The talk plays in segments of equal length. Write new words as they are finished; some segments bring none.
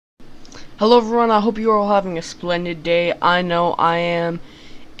Hello everyone, I hope you are all having a splendid day. I know I am.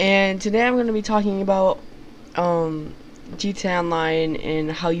 And today I'm going to be talking about GTA Online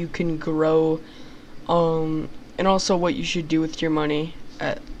and how you can grow and also what you should do with your money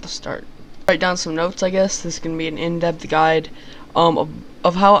at the start. Write down some notes, I guess. This is going to be an in-depth guide of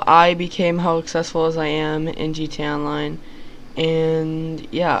how I became how successful as I am in GTA Online. And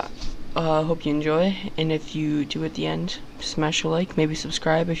yeah, hope you enjoy, and if you do at the end, smash a like, maybe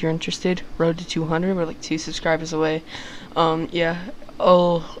subscribe if you're interested. Road to 200, we're like 2 subscribers away. Yeah,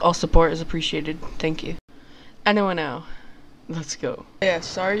 all support is appreciated. Thank you. Anyway, now let's go. Yeah,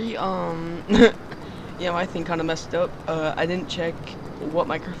 sorry, yeah, my thing kind of messed up. I didn't check what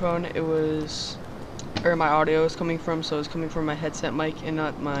microphone it was, or my audio is coming from, so it's coming from my headset mic and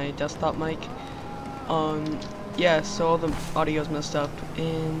not my desktop mic. Yeah, so all the audio's messed up,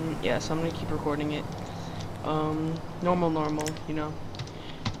 and yeah, so I'm gonna keep recording it. Normal, you know.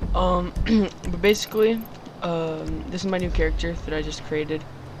 But basically, this is my new character that I just created.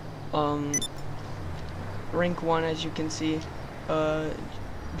 Rank 1, as you can see.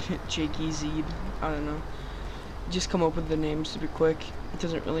 Jakey Zeeb, I don't know. Just come up with the name super quick. It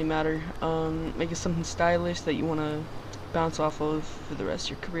doesn't really matter. Make it something stylish that you wanna bounce off of for the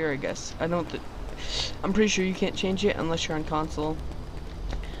rest of your career, I guess. I'm pretty sure you can't change it unless you're on console,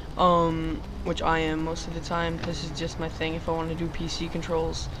 which I am most of the time. This is just my thing if I want to do PC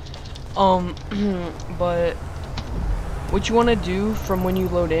controls. But what you want to do from when you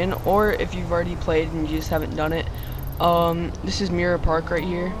load in, or if you've already played and you just haven't done it, this is Mirror Park right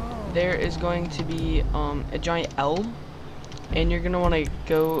here. There is going to be a giant L, and you're gonna want to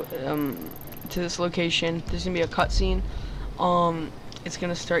go to this location. There's gonna be a cutscene. It's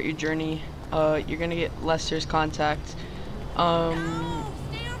gonna start your journey. You're gonna get Lester's contact,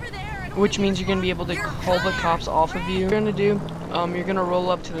 which means you're gonna be able to call the cops off of you. What you're gonna do, you're gonna roll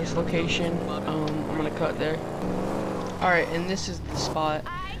up to this location. I'm gonna cut there. Alright, and this is the spot.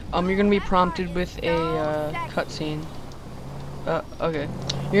 You're gonna be prompted with a cutscene. Okay.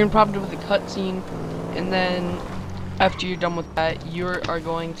 You're gonna be prompted with a cutscene, and then after you're done with that, you are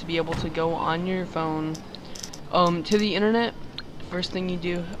going to be able to go on your phone to the internet. First thing you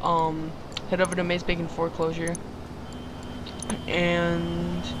do, head over to Maze Bacon Foreclosure,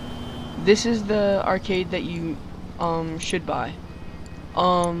 and this is the arcade that you should buy.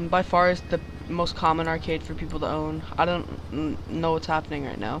 By far is the most common arcade for people to own. I don't know what's happening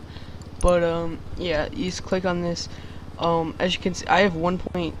right now, but yeah, you just click on this. As you can see, I have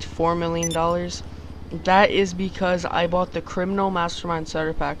 $1.4 million. That is because I bought the Criminal Mastermind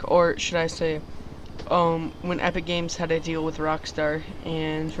Starter Pack, or should I say, when Epic Games had a deal with Rockstar,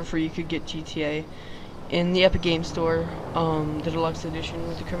 and for free you could get GTA in the Epic Games Store, the deluxe edition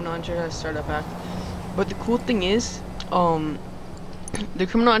with the Criminal Enterprise Starter Pack. But the cool thing is, the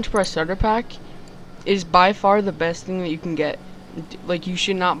Criminal Enterprise Starter Pack is by far the best thing that you can get. Like, you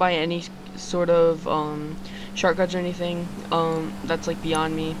should not buy any sort of shortcuts or anything. That's like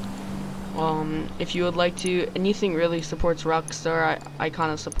beyond me. If you would like to, anything really supports Rockstar, I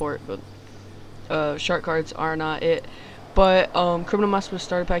kind of support, but shark cards are not it. But Criminal Master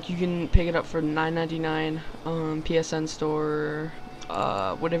Starter Pack, you can pick it up for $9.99 PSN store,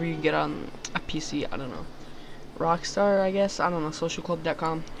 whatever you can get on a PC. I don't know, Rockstar, I guess. I don't know,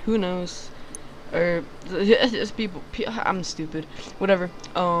 socialclub.com, who knows, or just people. I'm stupid, whatever.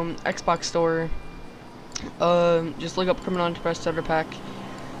 Xbox store, just look up Criminal Enterprise Starter Pack,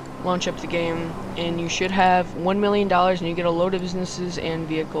 launch up the game, and you should have $1 million, and you get a load of businesses and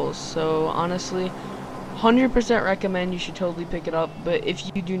vehicles. So honestly, 100% recommend. You should totally pick it up. But if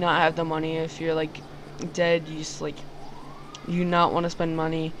you do not have the money, if you're like dead, you just like, you not want to spend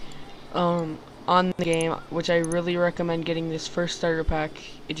money on the game, which I really recommend getting this first starter pack.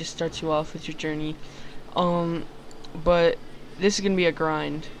 It just starts you off with your journey. But this is gonna be a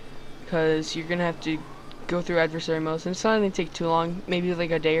grind, because you're gonna have to go through adversary modes, and it's not gonna take too long, maybe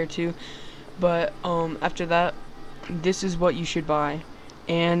like a day or two. But after that, this is what you should buy.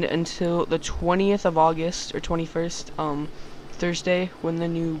 And until the 20th of August, or 21st, Thursday, when the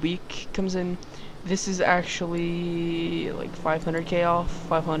new week comes in, this is actually like 500k off,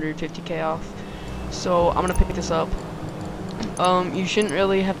 550k off. So I'm gonna pick this up. You shouldn't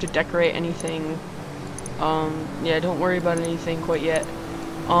really have to decorate anything. Yeah, don't worry about anything quite yet.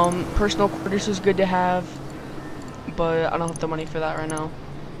 Personal quarters is good to have, but I don't have the money for that right now.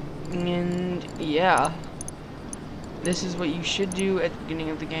 And yeah, this is what you should do at the beginning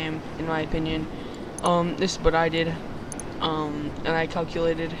of the game, in my opinion. This is what I did, and I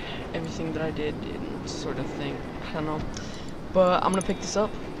calculated everything that I did, and sort of thing. I don't know, but I'm gonna pick this up.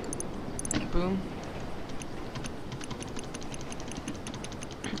 Boom.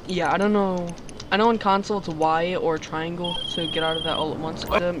 yeah, I don't know. I know on console it's Y or triangle to get out of that all at once.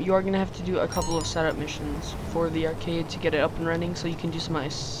 You are gonna have to do a couple of setup missions for the arcade to get it up and running, so you can do some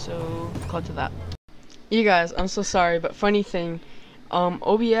ice. So, cut to that. You guys, I'm so sorry, but funny thing,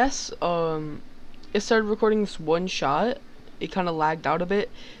 OBS, it started recording this one shot. It kind of lagged out a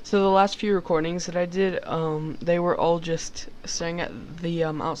bit. So the last few recordings that I did, they were all just staring at the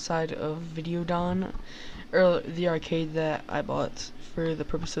outside of Videodon, or the arcade that I bought for the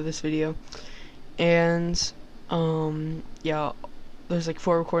purpose of this video. And yeah, there's like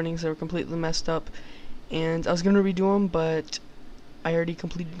 4 recordings that were completely messed up, and I was gonna redo them, but I already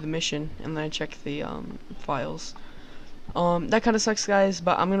completed the mission, and then I checked the files. That kind of sucks, guys,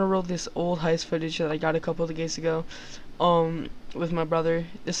 but I'm gonna roll this old heist footage that I got a couple of days ago with my brother.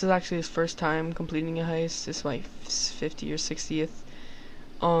 This is actually his first time completing a heist. It's my 50th or 60th.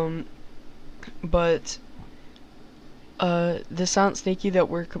 But the sound sneaky that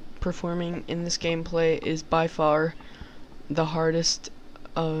we're performing in this gameplay is by far the hardest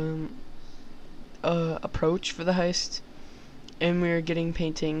approach for the heist, and we're getting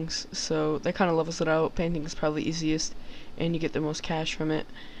paintings, so that kind of levels it out. Painting is probably easiest, and you get the most cash from it.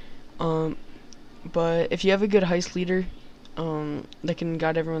 But if you have a good heist leader that can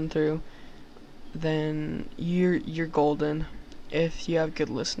guide everyone through, then you're golden if you have good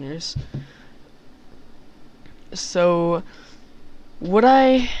listeners. So what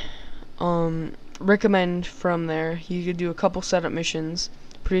I recommend from there, you could do a couple setup missions,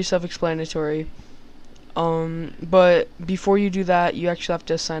 pretty self-explanatory. But before you do that, you actually have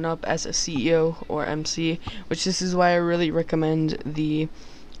to sign up as a CEO or MC, which this is why I really recommend the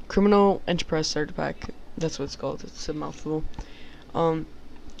Criminal Enterprise Starter Pack. That's what it's called. It's a mouthful.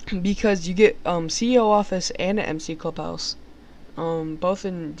 Because you get CEO office and an MC clubhouse, both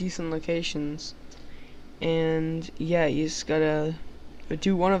in decent locations. And yeah, you just gotta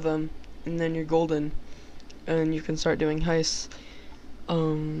do one of them, and then you're golden, and you can start doing heists.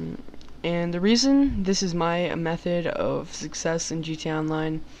 And the reason this is my method of success in GTA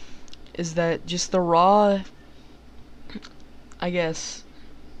Online is that just the raw, I guess,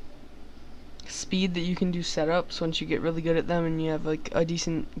 speed that you can do setups once you get really good at them and you have like a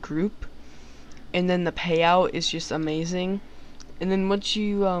decent group, and then the payout is just amazing. And then once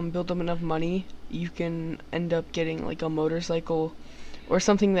you build up enough money, you can end up getting like a motorcycle or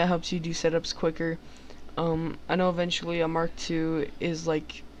something that helps you do setups quicker. I know eventually a Mark II is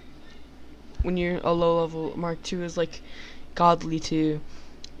like, when you're a low level, Mark II is like godly too.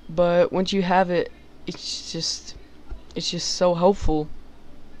 But once you have it, it's just so helpful.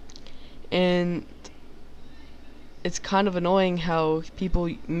 And it's kind of annoying how people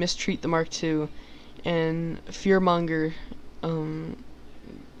mistreat the Mark II and fearmonger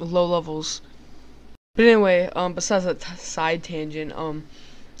low levels. But anyway, besides that side tangent,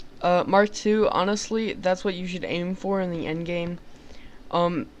 Mark II, honestly, that's what you should aim for in the end game.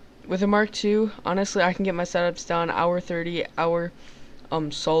 With a Mark II, honestly, I can get my setups down hour 30, hour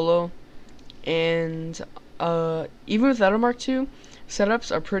solo, and even without a Mark II,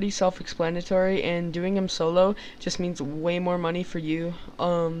 setups are pretty self-explanatory, and doing them solo just means way more money for you.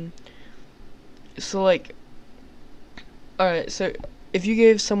 So like, alright, so if you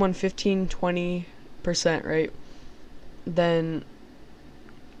gave someone 15-20%, right, then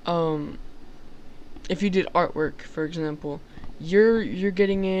if you did artwork, for example, you're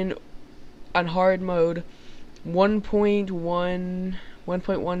getting in on hard mode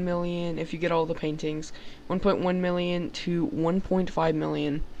 1.1 million if you get all the paintings, 1.1 million to 1.5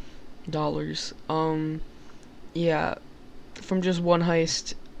 million dollars. Yeah, from just one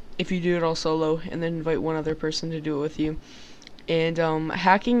heist if you do it all solo and then invite one other person to do it with you. And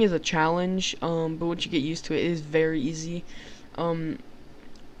hacking is a challenge, but once you get used to it, it is very easy.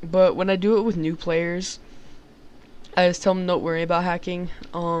 But when I do it with new players, I just tell them don't worry about hacking.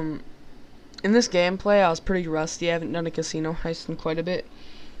 In this gameplay, I was pretty rusty. I haven't done a casino heist in quite a bit.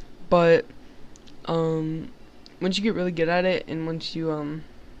 But once you get really good at it, and once you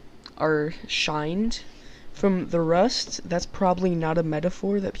are shined from the rust, that's probably not a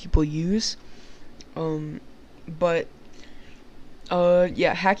metaphor that people use. But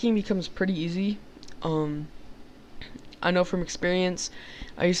yeah, hacking becomes pretty easy. I know from experience,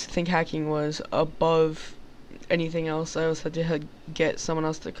 I used to think hacking was above anything else. I always had to get someone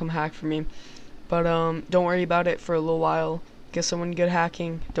else to come hack for me. But don't worry about it for a little while. Get someone good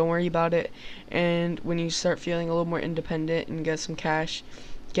hacking. Don't worry about it. And when you start feeling a little more independent and get some cash,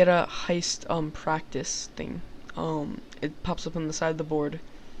 get a heist practice thing. It pops up on the side of the board.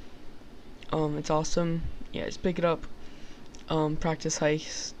 It's awesome. Yeah, just pick it up. Practice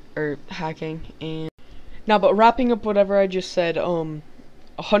heist or hacking. And now, but wrapping up whatever I just said,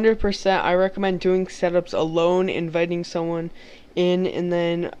 100% I recommend doing setups alone, inviting someone in, and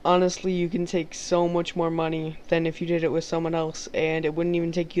then honestly you can take so much more money than if you did it with someone else, and it wouldn't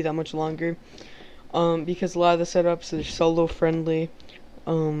even take you that much longer, because a lot of the setups are solo friendly.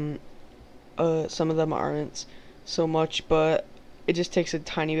 um some of them aren't so much, but it just takes a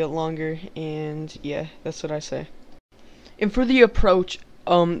tiny bit longer, and yeah, that's what I say. And for the approach,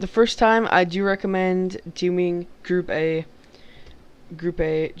 the first time I do recommend doing Group A,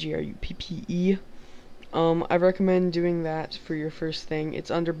 GRUPPE. I recommend doing that for your first thing.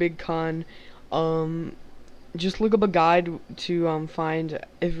 It's under Big Con. Um, just look up a guide to find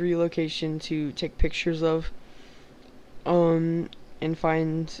every location to take pictures of. And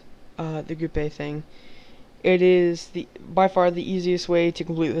find the Group A thing. It is by far the easiest way to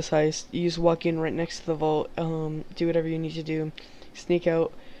complete this heist. You just walk in right next to the vault. Do whatever you need to do. Sneak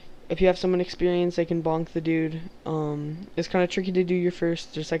out. If you have someone experienced, they can bonk the dude. It's kind of tricky to do your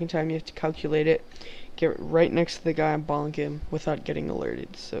first or second time. You have to calculate it. Get right next to the guy and bonk him without getting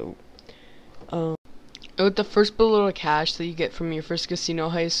alerted. So, with the first little cash that you get from your first casino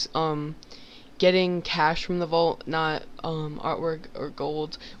heist, getting cash from the vault, not artwork or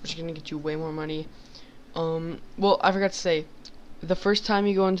gold, which is gonna get you way more money. Well, I forgot to say, the first time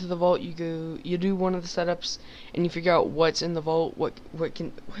you go into the vault, you do one of the setups, and you figure out what's in the vault,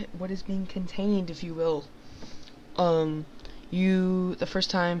 what is being contained, if you will. The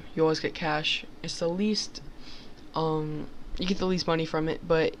first time you always get cash. It's the least, you get the least money from it,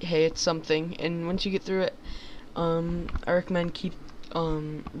 but hey, it's something. And once you get through it, I recommend keep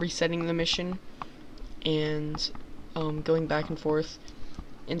resetting the mission and going back and forth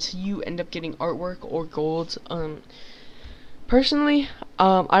until you end up getting artwork or gold. Personally,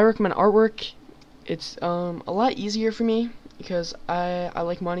 I recommend artwork. It's a lot easier for me because I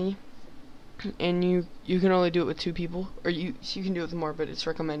like money, and you can only do it with 2 people, or you can do it with more, but it's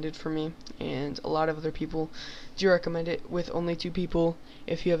recommended for me, and a lot of other people do recommend it with only 2 people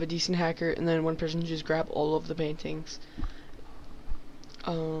if you have a decent hacker, and then one person just grab all of the paintings.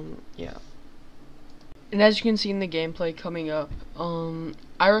 Yeah. And as you can see in the gameplay coming up,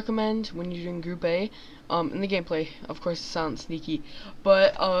 I recommend when you're doing Group A, in the gameplay, of course it sounds sneaky,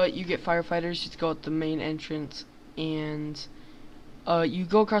 but you get firefighters, you go out the main entrance, and you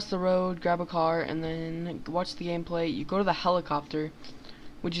go across the road, grab a car, and then watch the gameplay. You go to the helicopter,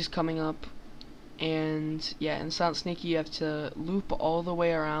 which is coming up, and yeah, and it sounds sneaky, you have to loop all the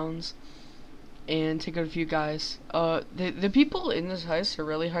way around and take out a few guys. The people in this heist are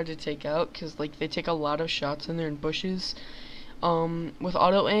really hard to take out because like they take a lot of shots and they're in bushes. With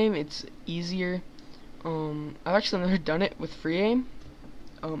auto aim, it's easier. I've actually never done it with free aim,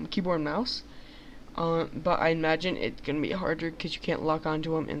 keyboard and mouse. But I imagine it's gonna be harder because you can't lock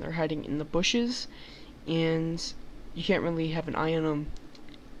onto them and they're hiding in the bushes, and you can't really have an eye on them,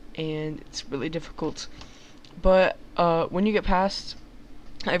 and it's really difficult. But when you get past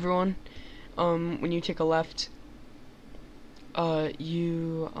everyone, when you take a left,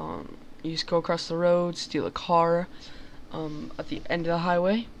 you just go across the road, steal a car at the end of the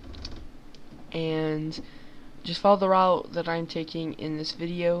highway, and just follow the route that I'm taking in this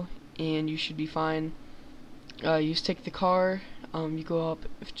video, and you should be fine. You just take the car, you go up,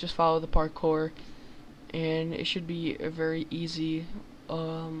 just follow the parkour, and it should be a very easy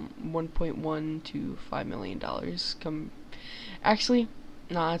 1.1 to $5 million. Actually,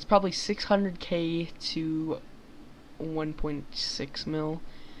 nah, it's probably 600K to 1.6 mil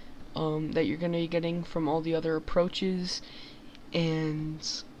that you're gonna be getting from all the other approaches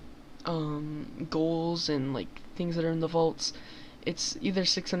and goals and like things that are in the vaults. It's either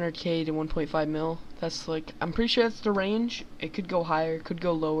 600K to 1.5 mil. That's like, I'm pretty sure that's the range. It could go higher, could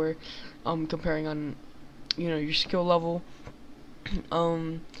go lower, comparing on, you know, your skill level.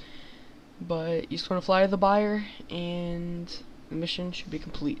 But you just want to fly to the buyer, and the mission should be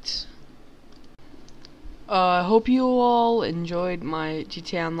complete. I hope you all enjoyed my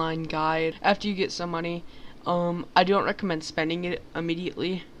GTA Online guide. After you get some money, I don't recommend spending it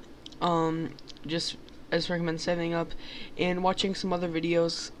immediately. I just recommend saving up and watching some other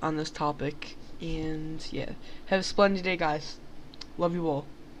videos on this topic. And yeah, have a splendid day, guys. Love you all.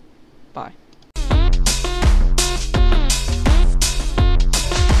 Bye.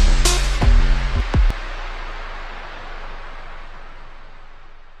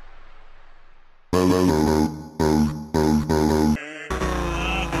 La la la.